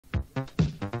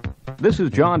This is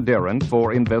John Darren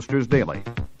for Investors Daily.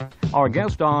 Our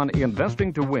guest on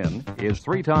Investing to Win is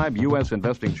three-time U.S.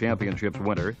 Investing Championships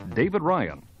winner David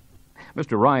Ryan.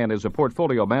 Mr. Ryan is a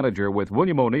portfolio manager with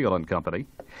William O'Neill & Company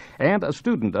and a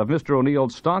student of Mr.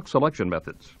 O'Neill's stock selection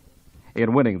methods.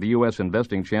 In winning the U.S.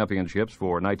 Investing Championships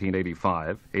for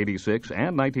 1985, 86,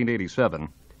 and 1987,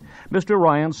 Mr.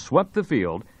 Ryan swept the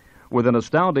field with an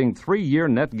astounding three-year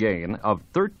net gain of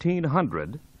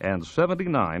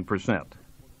 1,379%.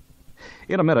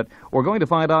 In a minute, we're going to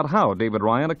find out how David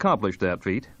Ryan accomplished that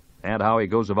feat and how he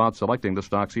goes about selecting the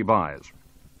stocks he buys.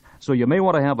 So you may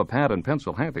want to have a pad and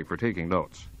pencil handy for taking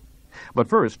notes. But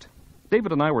first,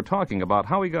 David and I were talking about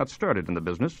how he got started in the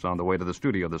business on the way to the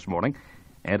studio this morning,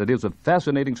 and it is a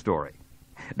fascinating story.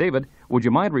 David, would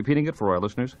you mind repeating it for our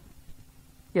listeners?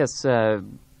 Yes,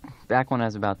 back when I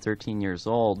was about 13 years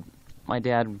old, my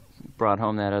dad brought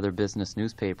home that other business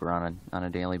newspaper on a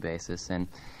daily basis, and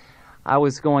I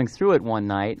was going through it one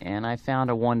night, and I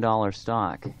found a $1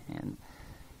 stock, and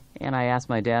I asked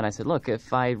my dad, I said, look,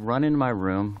 if I run into my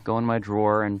room, go in my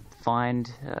drawer, and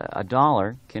find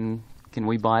 $1, can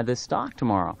we buy this stock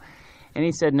tomorrow? And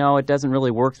he said, no, it doesn't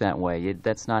really work that way.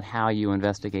 That's not how you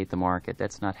investigate the market.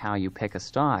 That's not how you pick a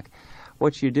stock.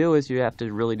 What you do is you have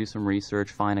to really do some research,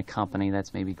 find a company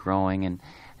that's maybe growing and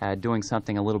doing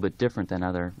something a little bit different than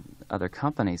other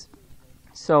companies.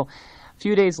 So a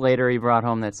few days later, he brought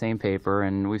home that same paper,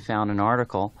 and we found an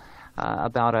article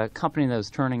about a company that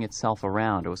was turning itself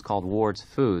around. It was called Ward's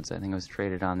Foods. I think it was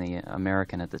traded on the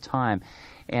American at the time.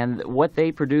 And what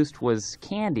they produced was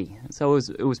candy. So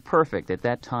it was perfect. At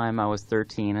that time, I was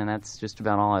 13, and that's just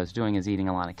about all I was doing is eating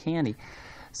a lot of candy.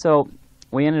 So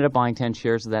we ended up buying 10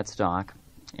 shares of that stock.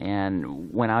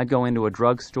 And when I'd go into a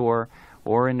drugstore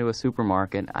or into a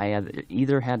supermarket, I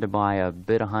either had to buy a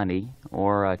bit of honey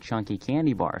or a chunky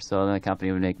candy bar, so the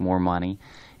company would make more money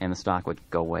and the stock would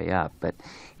go way up. But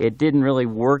it didn't really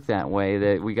work that way.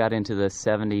 That we got into the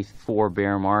 74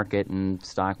 bear market, and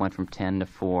stock went from 10 to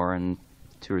 4, and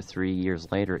 2 or 3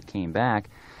 years later it came back.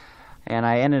 And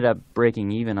I ended up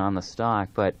breaking even on the stock,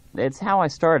 but it's how I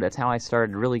started. That's how I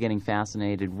started really getting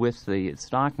fascinated with the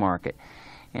stock market.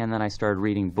 And then I started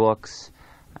reading books.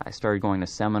 I started going to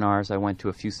seminars. I went to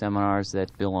a few seminars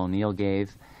that Bill O'Neill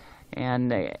gave.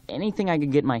 And anything I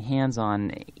could get my hands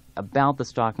on about the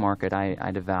stock market,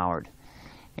 I devoured.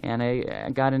 And I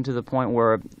got into the point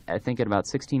where I think at about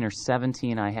 16 or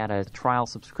 17, I had a trial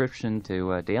subscription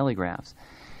to Daily Graphs.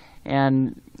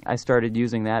 And I started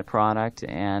using that product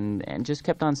and just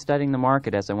kept on studying the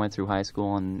market as I went through high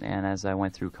school and as I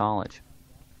went through college.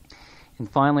 And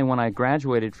finally, when I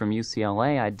graduated from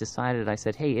UCLA, I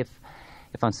said, hey, if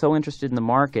I'm so interested in the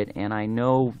market and I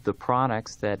know the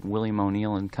products that William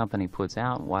O'Neill & Company puts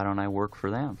out, why don't I work for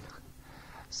them?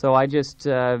 So I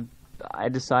decided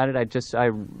I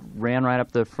ran right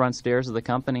up the front stairs of the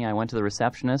company. I went to the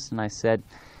receptionist and I said,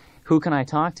 who can I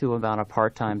talk to about a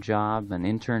part-time job, an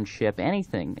internship,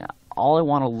 anything? All I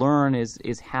want to learn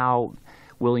is how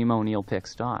William O'Neill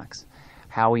picks stocks,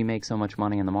 how he makes so much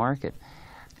money in the market.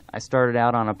 I started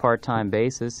out on a part-time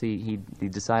basis. He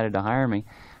decided to hire me.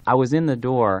 I was in the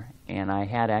door, and I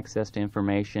had access to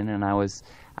information, and I was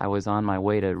on my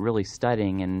way to really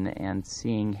studying and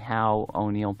seeing how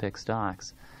O'Neill picks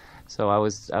stocks. So I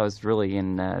was really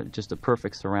in just a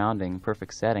perfect surrounding,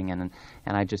 perfect setting, and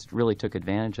I just really took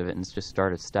advantage of it and just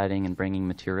started studying and bringing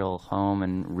material home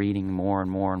and reading more and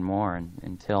more and more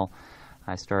until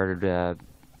I started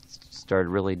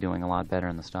really doing a lot better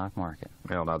in the stock market.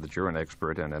 Well, now that you're an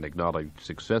expert and an acknowledged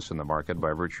success in the market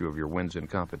by virtue of your wins in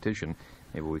competition,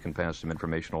 maybe we can pass some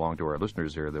information along to our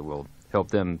listeners here that will help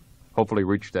them hopefully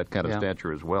reach that kind of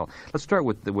stature as well. Let's start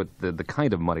with the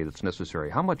kind of money that's necessary.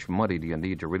 How much money do you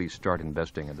need to really start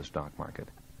investing in the stock market?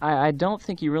 I don't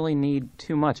think you really need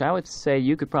too much. I would say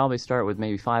you could probably start with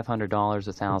maybe $500,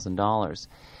 $1,000.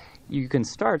 You can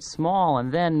start small,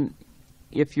 and then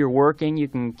if you're working, you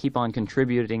can keep on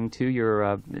contributing to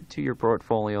your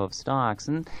portfolio of stocks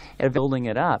and building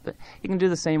it up. You can do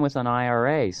the same with an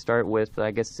IRA. Start with,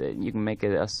 I guess, you can make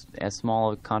as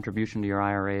small a contribution to your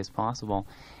IRA as possible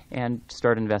and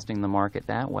start investing in the market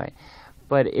that way.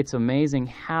 But it's amazing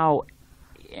how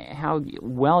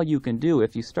well you can do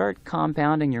if you start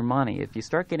compounding your money. If you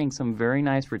start getting some very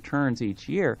nice returns each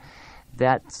year,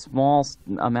 that small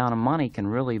amount of money can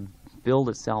really build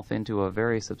itself into a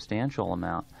very substantial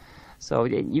amount. So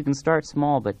you can start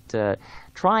small, but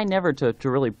try never to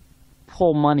really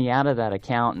pull money out of that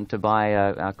account and to buy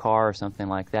a car or something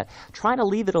like that. Try to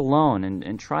leave it alone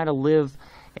and try to live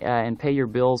and pay your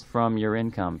bills from your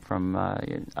income, from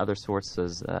other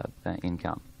sources of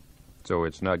income. So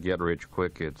it's not get rich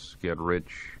quick, it's get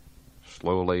rich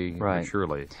slowly and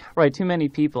surely. Right. Too many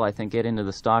people, I think, get into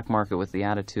the stock market with the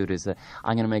attitude is that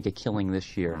I'm going to make a killing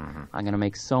this year. I'm going to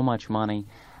make so much money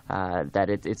that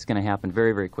it's going to happen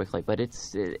very, very quickly. But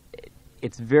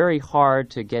it's very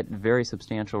hard to get very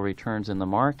substantial returns in the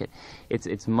market.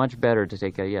 It's much better to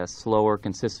take a slower,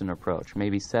 consistent approach.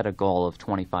 Maybe set a goal of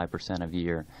 25% a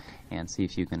year and see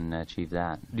if you can achieve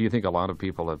that. Do you think a lot of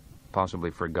people have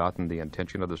possibly forgotten the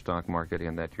intention of the stock market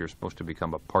in that you're supposed to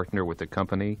become a partner with the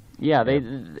company? Yeah,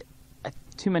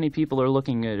 too many people are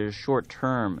looking at a short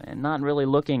term and not really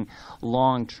looking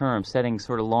long term, setting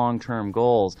sort of long term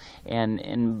goals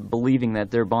and believing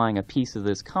that they're buying a piece of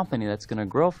this company that's going to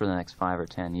grow for the next 5 or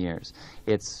 10 years.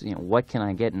 It's, what can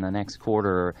I get in the next quarter,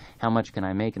 or how much can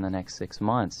I make in the next 6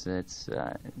 months?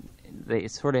 They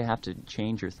sort of have to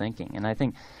change your thinking. And I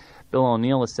think Bill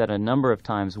O'Neill has said a number of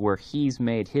times where he's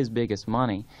made his biggest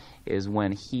money is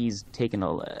when he's taken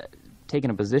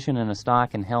a position in a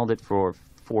stock and held it for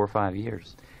 4 or 5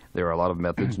 years. There are a lot of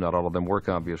methods. Not all of them work,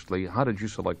 obviously. How did you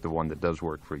select the one that does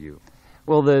work for you?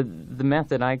 Well, the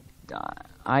method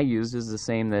I use is the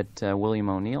same that William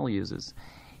O'Neill uses,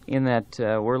 in that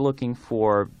we're looking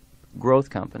for growth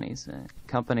companies,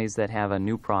 companies that have a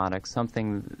new product,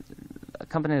 a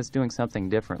company that's doing something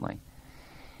differently.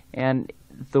 And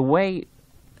the way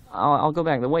I'll go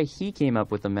back. The way he came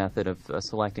up with the method of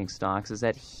selecting stocks is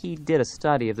that he did a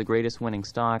study of the greatest winning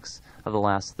stocks of the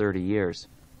last 30 years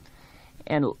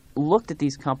and looked at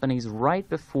these companies right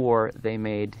before they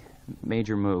made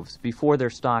major moves, before their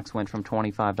stocks went from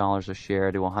 $25 a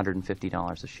share to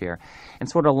 $150 a share, and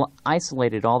sort of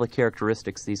isolated all the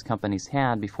characteristics these companies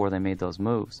had before they made those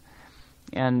moves,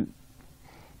 and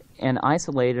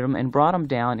isolated them and brought them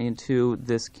down into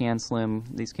these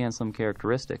CANSLIM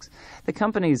characteristics. The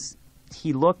companies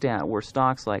he looked at were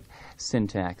stocks like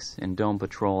Syntex and Dome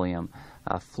Petroleum,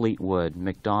 Fleetwood,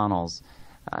 McDonald's,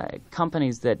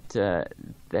 companies that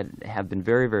have been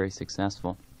very, very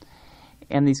successful.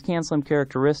 And these CANSLIM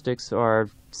characteristics are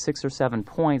 6 or 7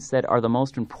 points that are the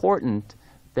most important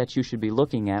that you should be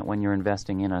looking at when you're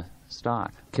investing in a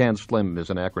stock. CANSLIM is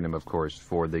an acronym, of course,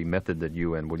 for the method that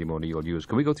you and William O'Neill use.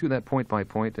 Can we go through that point by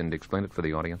point and explain it for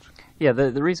the audience? Yeah,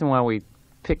 the reason why we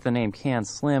picked the name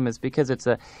CANSLIM is because it's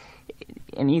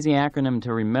an easy acronym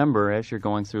to remember as you're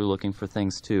going through looking for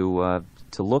things to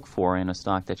look for in a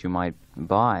stock that you might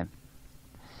buy.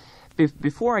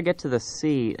 Before I get to the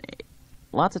C,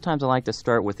 lots of times I like to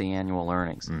start with the annual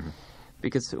earnings.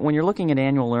 Because when you're looking at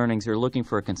annual earnings, you're looking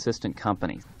for a consistent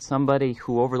company, somebody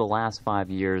who over the last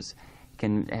 5 years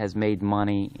has made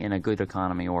money in a good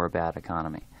economy or a bad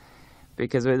economy.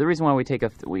 Because the reason why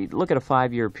we look at a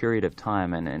 5-year period of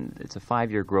time, and it's a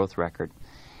 5-year growth record,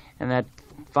 and that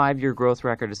 5-year growth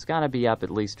record has got to be up at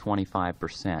least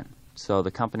 25%. So the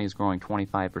company is growing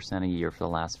 25% a year for the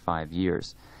last 5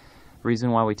 years. The reason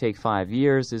why we take 5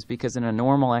 years is because in a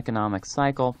normal economic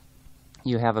cycle,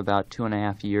 you have about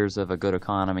 2.5 years of a good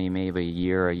economy, maybe a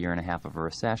year and a half of a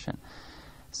recession.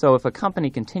 So if a company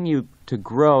continued to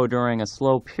grow during a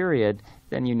slow period,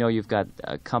 then you know you've got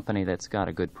a company that's got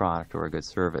a good product or a good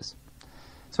service.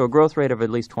 So a growth rate of at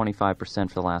least 25%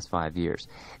 for the last 5 years.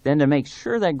 Then to make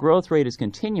sure that growth rate is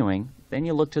continuing, then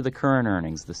you look to the current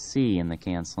earnings, the C in the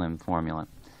CANSLIM formula.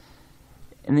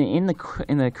 In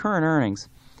the current earnings,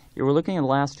 you were looking at the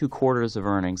last 2 quarters of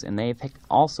earnings, and they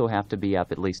also have to be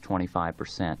up at least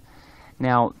 25%.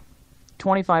 Now,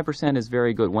 25% is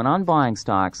very good. When I'm buying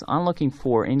stocks, I'm looking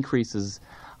for increases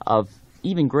of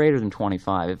even greater than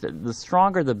 25. The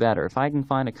stronger, the better. If I can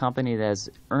find a company that has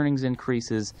earnings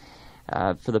increases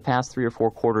for the past 3 or 4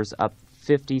 quarters up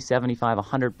 50, 75,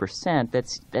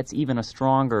 100%, that's even a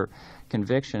stronger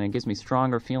conviction. It gives me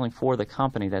stronger feeling for the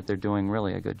company that they're doing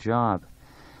really a good job.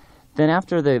 Then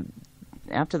after the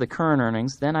current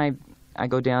earnings, then I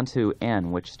go down to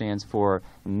N, which stands for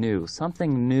new,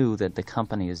 something new that the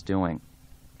company is doing.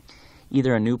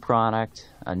 Either a new product,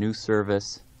 a new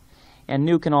service, and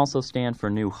new can also stand for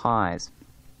new highs.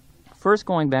 First,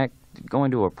 going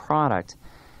to a product,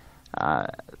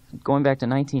 going back to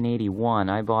 1981,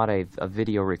 I bought a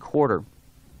video recorder.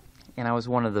 And I was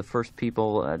one of the first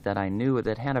people that I knew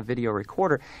that had a video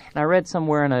recorder. And I read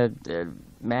somewhere in a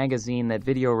magazine that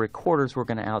video recorders were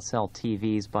going to outsell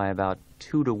TVs by about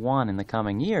 2 to 1 in the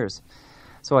coming years.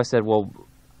 So I said, well,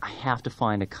 I have to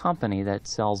find a company that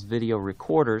sells video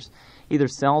recorders, either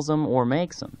sells them or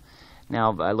makes them.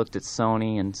 Now, I looked at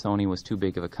Sony, and Sony was too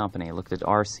big of a company. I looked at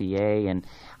RCA, and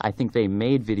I think they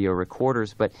made video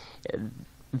recorders, but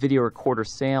video recorder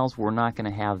sales were not going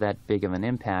to have that big of an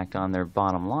impact on their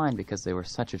bottom line because they were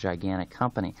such a gigantic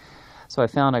company. So I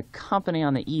found a company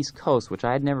on the East Coast, which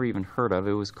I had never even heard of.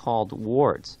 It was called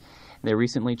Ward's. They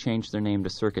recently changed their name to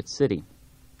Circuit City.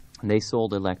 They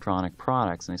sold electronic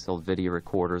products, and they sold video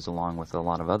recorders along with a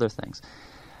lot of other things.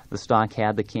 The stock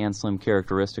had the CANSLIM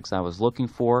characteristics I was looking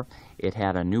for. It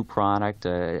had a new product,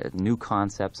 a new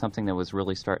concept, something that was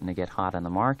really starting to get hot in the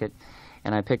market.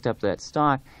 And I picked up that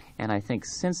stock, and I think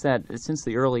since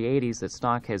the early 80s, that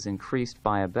stock has increased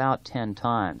by about 10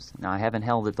 times. Now, I haven't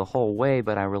held it the whole way,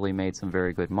 but I really made some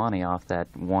very good money off that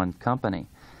one company.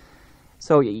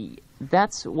 So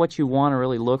that's what you want to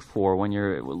really look for when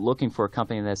you're looking for a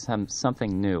company that's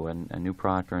something new, a new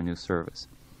product or a new service.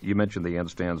 You mentioned the N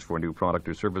stands for new product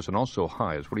or service, and also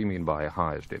highs. What do you mean by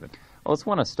highs, David? Well, it's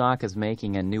when a stock is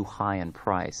making a new high in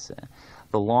price.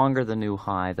 The longer the new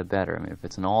high, the better. I mean, if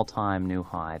it's an all-time new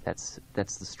high, that's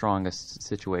the strongest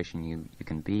situation you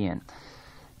can be in.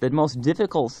 The most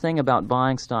difficult thing about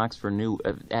buying stocks for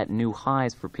at new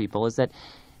highs for people is that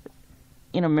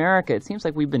in America, it seems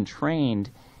like we've been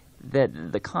trained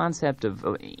that the concept of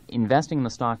investing in the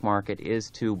stock market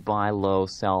is to buy low,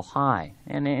 sell high.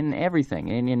 And in everything,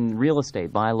 in real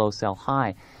estate, buy low, sell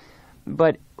high.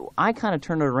 But I kind of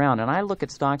turn it around, and I look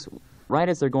at stocks right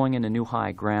as they're going into new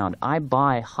high ground. I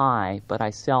buy high, but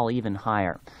I sell even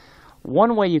higher.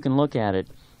 One way you can look at it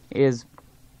is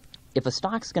if a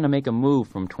stock's going to make a move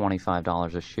from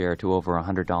 $25 a share to over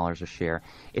 $100 a share,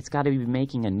 it's got to be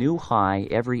making a new high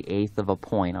every eighth of a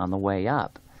point on the way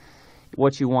up.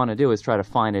 What you want to do is try to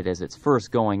find it as it's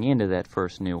first going into that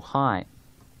first new high.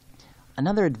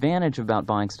 Another advantage about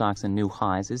buying stocks in new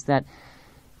highs is that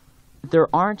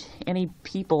there aren't any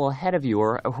people ahead of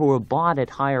you who have bought at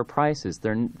higher prices.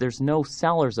 There's no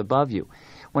sellers above you.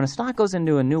 When a stock goes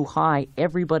into a new high,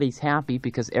 everybody's happy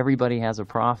because everybody has a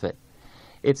profit.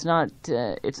 It's not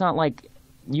like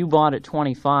you bought at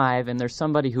 25 and there's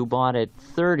somebody who bought at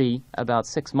 30 about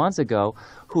 6 months ago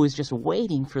who is just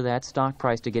waiting for that stock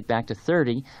price to get back to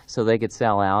 30 so they could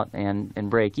sell out and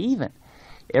break even.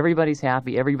 Everybody's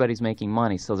happy, everybody's making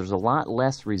money, so there's a lot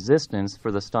less resistance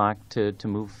for the stock to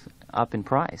move up in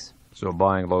price. So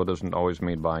buying low doesn't always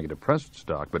mean buying a depressed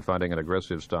stock, but finding an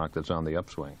aggressive stock that's on the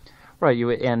upswing. Right,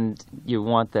 you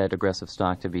want that aggressive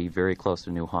stock to be very close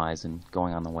to new highs and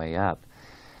going on the way up.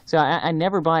 So I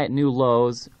never buy at new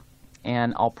lows,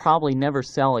 and I'll probably never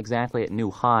sell exactly at new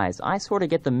highs. I sort of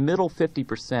get the middle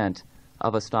 50%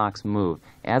 of a stock's move.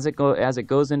 As it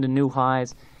goes into new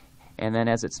highs, and then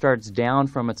as it starts down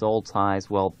from its old highs,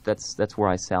 well, that's where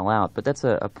I sell out. But that's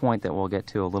a point that we'll get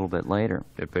to a little bit later.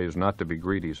 It pays not to be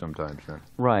greedy sometimes, then.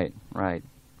 Right.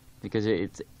 Because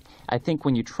I think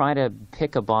when you try to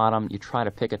pick a bottom, you try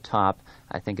to pick a top,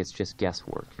 I think it's just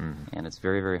guesswork, and it's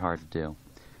very, very hard to do.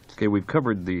 Okay, we've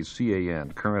covered the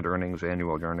CAN, current earnings,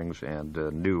 annual earnings, and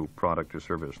new product or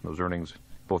service. Those earnings,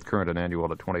 both current and annual,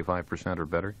 at 25% or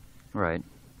better. Right.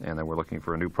 And then we're looking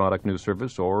for a new product, new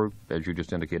service, or, as you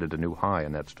just indicated, a new high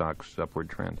in that stock's upward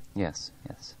trend. Yes.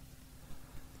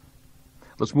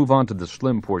 Let's move on to the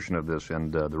SLIM portion of this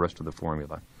and the rest of the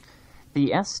formula.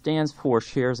 The S stands for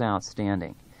shares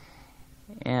outstanding.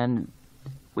 And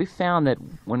we found that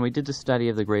when we did the study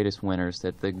of the greatest winners,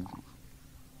 that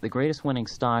the greatest winning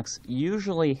stocks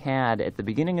usually had, at the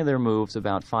beginning of their moves,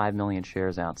 about 5 million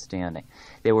shares outstanding.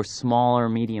 They were smaller,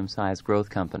 medium-sized growth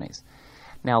companies.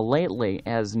 Now, lately,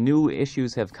 as new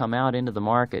issues have come out into the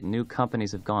market, new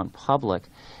companies have gone public,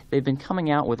 they've been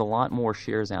coming out with a lot more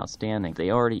shares outstanding.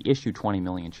 They already issued 20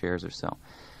 million shares or so.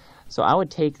 So I would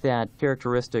take that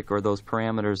characteristic or those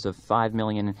parameters of 5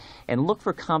 million and look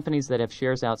for companies that have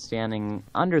shares outstanding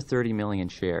under 30 million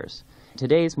shares. In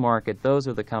today's market, those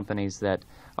are the companies that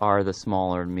are the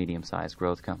smaller and medium-sized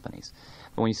growth companies.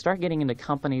 But when you start getting into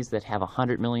companies that have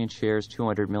 100 million shares,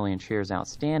 200 million shares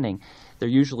outstanding, they're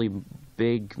usually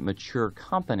big, mature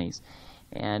companies.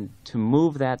 And to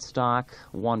move that stock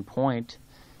 1 point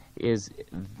it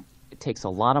takes a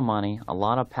lot of money, a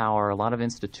lot of power, a lot of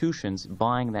institutions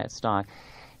buying that stock.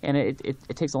 And it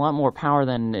takes a lot more power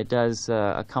than it does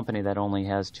a company that only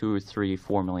has 2 or 3,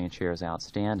 4 million shares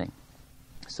outstanding.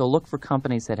 So look for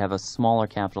companies that have a smaller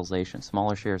capitalization,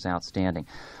 smaller shares outstanding.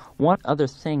 One other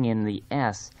thing in the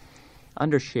S,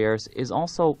 under shares, is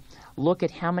also look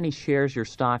at how many shares your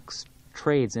stock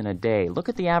trades in a day. Look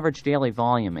at the average daily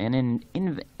volume. And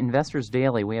in Investors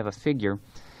Daily, we have a figure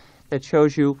that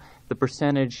shows you the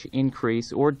percentage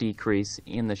increase or decrease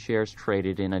in the shares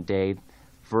traded in a day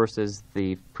versus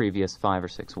the previous 5 or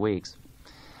 6 weeks.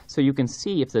 So you can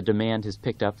see if the demand has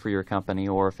picked up for your company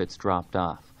or if it's dropped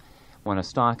off. When a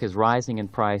stock is rising in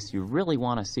price, you really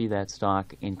want to see that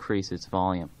stock increase its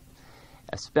volume.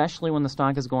 Especially when the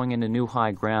stock is going into new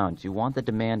high ground. You want the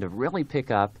demand to really pick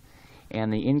up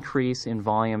and the increase in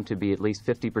volume to be at least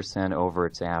 50% over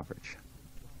its average.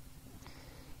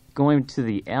 Going to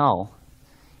the L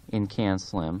in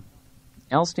CANSLIM,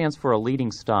 L stands for a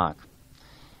leading stock.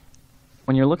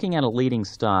 When you're looking at a leading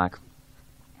stock,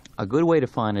 a good way to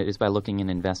find it is by looking in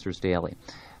Investors Daily.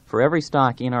 For every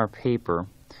stock in our paper,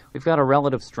 we've got a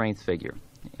relative strength figure.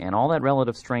 And all that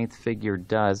relative strength figure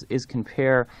does is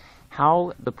compare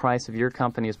how the price of your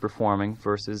company is performing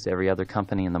versus every other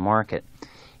company in the market.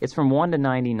 It's from 1 to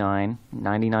 99,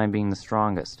 99 being the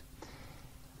strongest.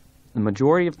 The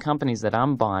majority of companies that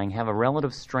I'm buying have a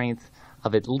relative strength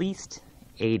of at least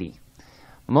 80.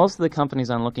 Most of the companies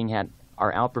I'm looking at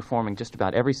are outperforming just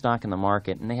about every stock in the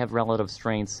market, and they have relative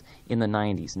strengths in the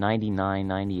 90s, 99,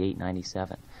 98,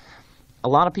 97. A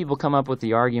lot of people come up with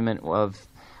the argument of,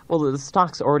 well, the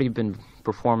stock's already been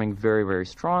performing very, very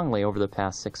strongly over the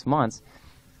past 6 months.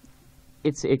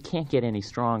 It can't get any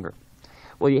stronger.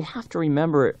 Well, you have to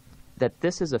remember that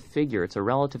this is a figure, it's a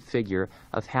relative figure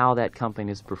of how that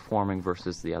company is performing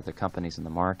versus the other companies in the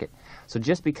market. So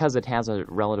just because it has a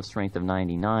relative strength of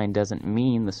 99 doesn't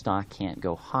mean the stock can't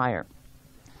go higher.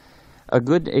 A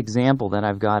good example that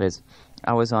I've got is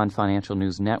I was on Financial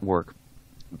News Network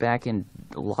back in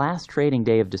the last trading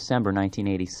day of December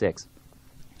 1986.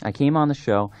 I came on the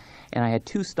show and I had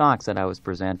 2 stocks that I was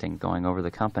presenting, going over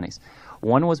the companies.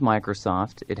 One was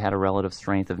Microsoft. It had a relative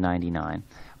strength of 99.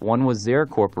 One was Xerox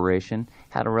Corporation,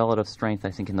 had a relative strength,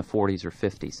 I think, in the 40s or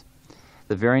 50s.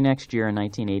 The very next year, in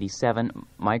 1987,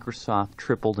 Microsoft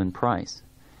tripled in price.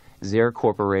 Xerox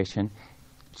Corporation,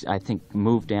 I think,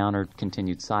 moved down or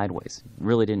continued sideways.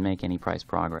 Really didn't make any price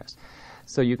progress.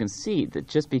 So you can see that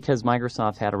just because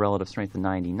Microsoft had a relative strength of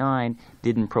 99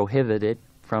 didn't prohibit it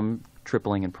from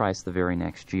tripling in price the very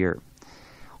next year.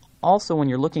 Also, when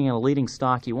you're looking at a leading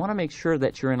stock, you want to make sure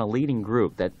that you're in a leading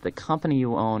group, that the company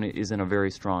you own is in a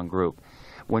very strong group.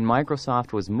 When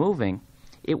Microsoft was moving,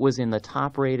 it was in the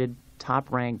top-rated,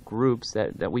 top-ranked groups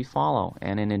that we follow.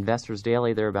 And in Investors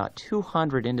Daily, there are about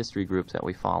 200 industry groups that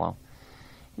we follow.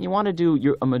 And you want to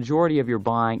do a majority of your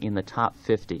buying in the top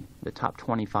 50, the top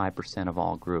 25% of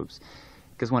all groups.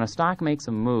 Because when a stock makes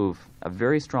a move, a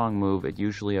very strong move, it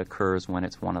usually occurs when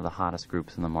it's one of the hottest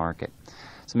groups in the market.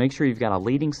 So make sure you've got a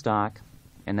leading stock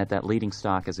and that leading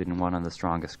stock is in one of the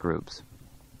strongest groups.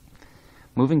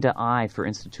 Moving to I for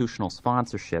institutional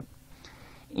sponsorship.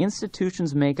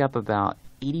 Institutions make up about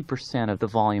 80% of the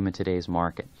volume in today's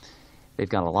market. They've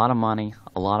got a lot of money,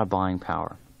 a lot of buying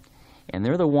power. And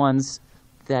they're the ones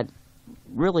that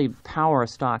really power a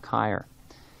stock higher.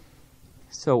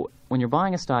 So when you're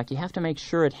buying a stock, you have to make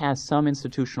sure it has some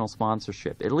institutional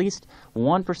sponsorship. At least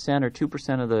 1% or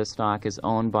 2% of the stock is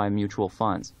owned by mutual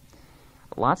funds.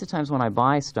 Lots of times when I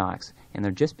buy stocks and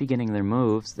they're just beginning their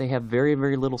moves, they have very,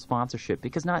 very little sponsorship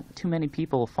because not too many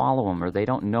people follow them or they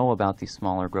don't know about these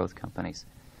smaller growth companies.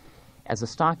 As the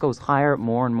stock goes higher,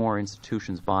 more and more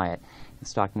institutions buy it. The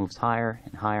stock moves higher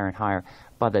and higher and higher.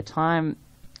 By the time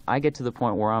I get to the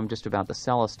point where I'm just about to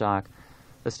sell a stock,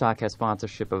 the stock has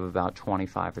sponsorship of about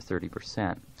 25 or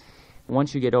 30%.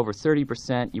 Once you get over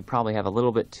 30%, you probably have a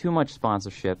little bit too much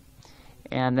sponsorship,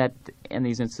 and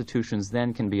these institutions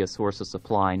then can be a source of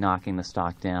supply, knocking the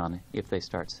stock down if they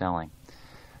start selling.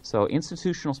 So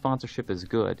institutional sponsorship is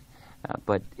good,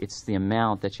 but it's the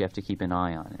amount that you have to keep an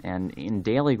eye on. And in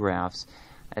daily graphs,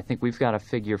 I think we've got a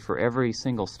figure for every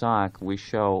single stock. We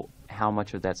show how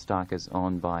much of that stock is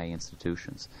owned by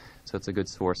institutions. So it's a good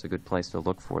source, a good place to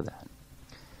look for that.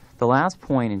 The last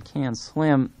point in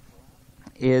CANSLIM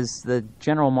is the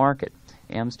general market.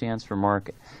 M stands for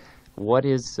market. What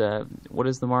is the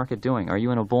market doing? Are you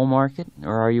in a bull market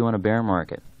or are you in a bear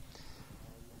market?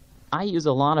 I use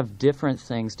a lot of different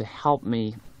things to help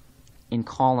me in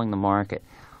calling the market.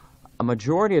 A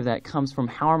majority of that comes from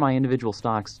how my individual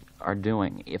stocks are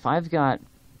doing. If I've got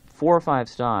 4 or 5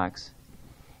 stocks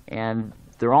and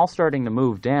they're all starting to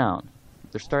move down,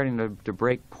 they're starting to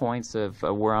break points of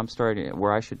where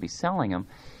I should be selling them,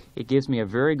 it gives me a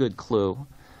very good clue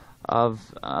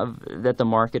of that the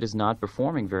market is not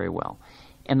performing very well.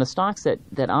 And the stocks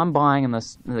that I'm buying and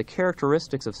the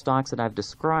characteristics of stocks that I've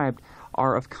described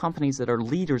are of companies that are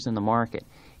leaders in the market.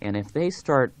 And if they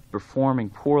start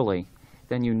performing poorly,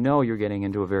 then you know you're getting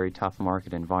into a very tough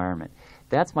market environment.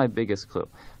 That's my biggest clue.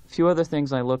 A few other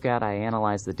things I look at, I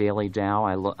analyze the daily Dow.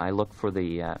 I look for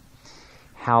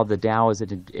how the Dow is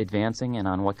advancing and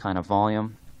on what kind of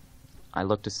volume. I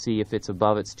look to see if it's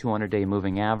above its 200-day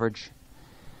moving average.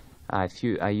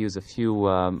 I use a few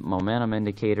momentum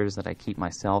indicators that I keep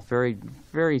myself, very,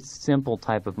 very simple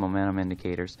type of momentum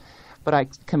indicators. But I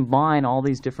combine all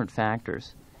these different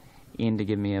factors in to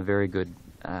give me a very good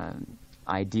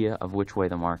idea of which way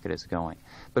the market is going.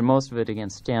 But most of it, again,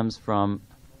 stems from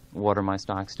what are my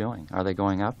stocks doing? Are they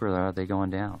going up or are they going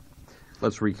down?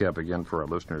 Let's recap again for our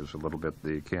listeners a little bit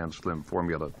the CANSLIM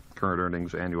formula. Current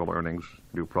earnings, annual earnings,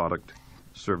 new product,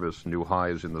 service, new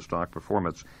highs in the stock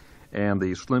performance. And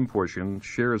the SLIM portion,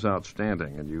 shares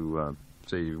outstanding. And you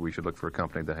say we should look for a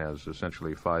company that has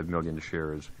essentially 5 million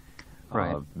shares.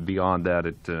 Right. Beyond that,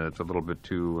 it's a little bit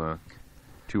too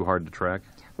hard to track?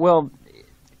 Well,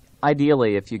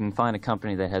 ideally, if you can find a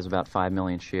company that has about 5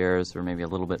 million shares or maybe a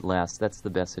little bit less, that's the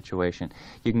best situation.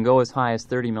 You can go as high as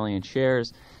 30 million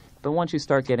shares, but once you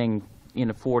start getting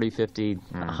 40, 50,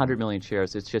 100 million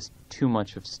shares, it's just too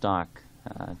much of stock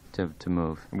to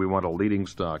move. We want a leading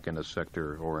stock in a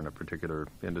sector or in a particular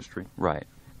industry. Right.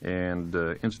 And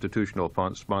institutional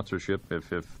sponsorship,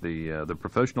 if the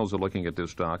professionals are looking at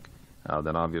this stock,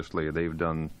 then obviously they've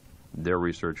done their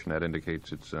research and that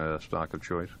indicates it's a stock of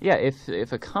choice. Yeah,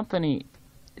 if a company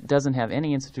doesn't have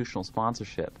any institutional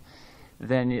sponsorship,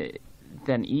 then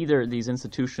either these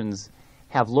institutions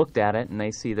have looked at it and they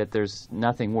see that there's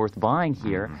nothing worth buying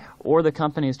here, or the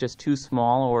company is just too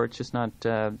small, or it's just not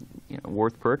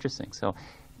worth purchasing. So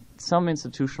some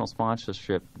institutional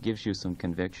sponsorship gives you some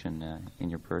conviction in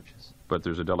your purchase. But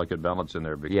there's a delicate balance in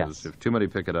there because yes. if too many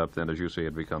pick it up, then as you say,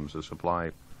 it becomes a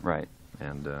supply. Right.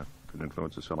 And could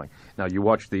influence the selling. Now, you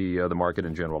watch the market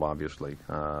in general, obviously,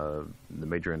 the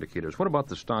major indicators. What about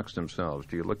the stocks themselves?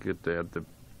 Do you look at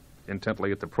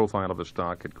intently at the profile of a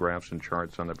stock, at graphs and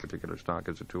charts on that particular stock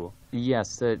as a tool?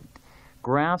 Yes, the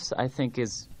graphs I think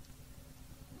is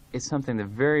something that's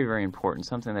very, very important,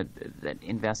 something that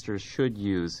investors should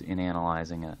use in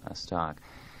analyzing a stock.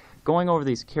 Going over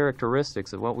these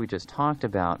characteristics of what we just talked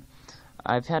about,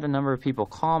 I've had a number of people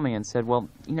call me and said, well,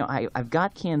 I've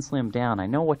got CANSLIM down. I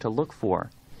know what to look for.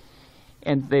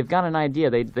 And they've got an idea.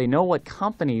 They know what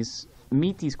companies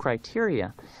meet these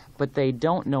criteria, but they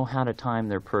don't know how to time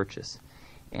their purchase.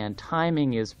 And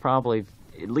timing is probably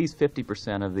at least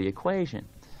 50% of the equation.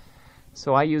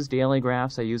 So I use daily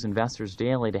graphs. I use Investors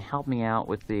Daily to help me out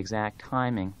with the exact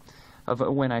timing of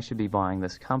when I should be buying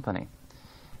this company.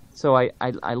 So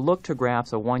I look to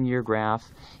graphs, a 1-year graph.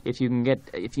 If you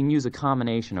can use a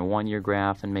combination, a 1-year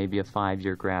graph and maybe a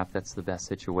 5-year graph, that's the best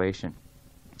situation.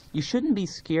 You shouldn't be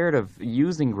scared of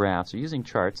using graphs or using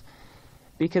charts,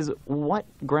 because what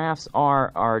graphs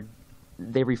are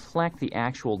they reflect the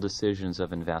actual decisions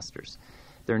of investors.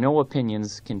 There are no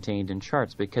opinions contained in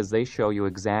charts because they show you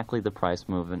exactly the price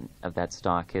movement of that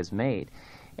stock has made.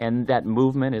 And that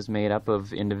movement is made up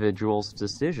of individuals'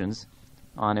 decisions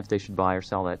on if they should buy or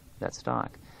sell that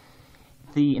stock.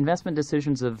 The investment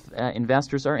decisions of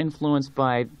investors are influenced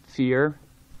by fear,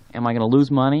 am I going to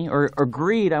lose money, or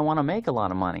greed, I want to make a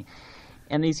lot of money.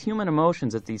 And these human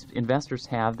emotions that these investors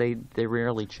have, they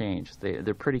rarely change.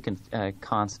 They're pretty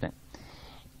constant.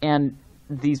 And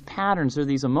these patterns or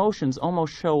these emotions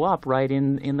almost show up right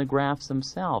in the graphs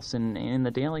themselves, in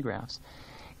the daily graphs.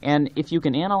 And if you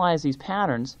can analyze these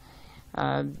patterns,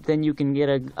 then you can get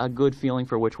a good feeling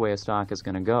for which way a stock is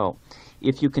going to go.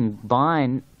 If you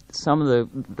combine some of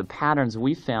the patterns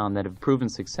we found that have proven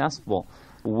successful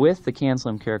with the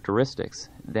CANSLIM characteristics,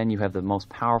 then you have the most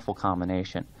powerful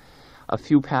combination. A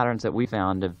few patterns that we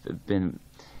found have been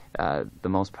the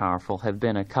most powerful have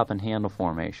been a cup and handle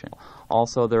formation.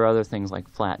 Also, there are other things like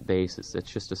flat bases. It's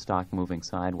just a stock moving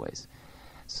sideways.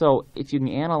 So if you can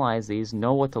analyze these,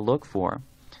 know what to look for,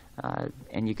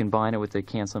 and you combine it with the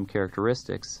CANSLIM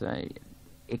characteristics,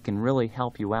 it can really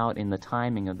help you out in the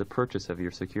timing of the purchase of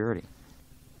your security.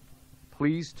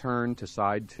 Please turn to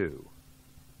side 2.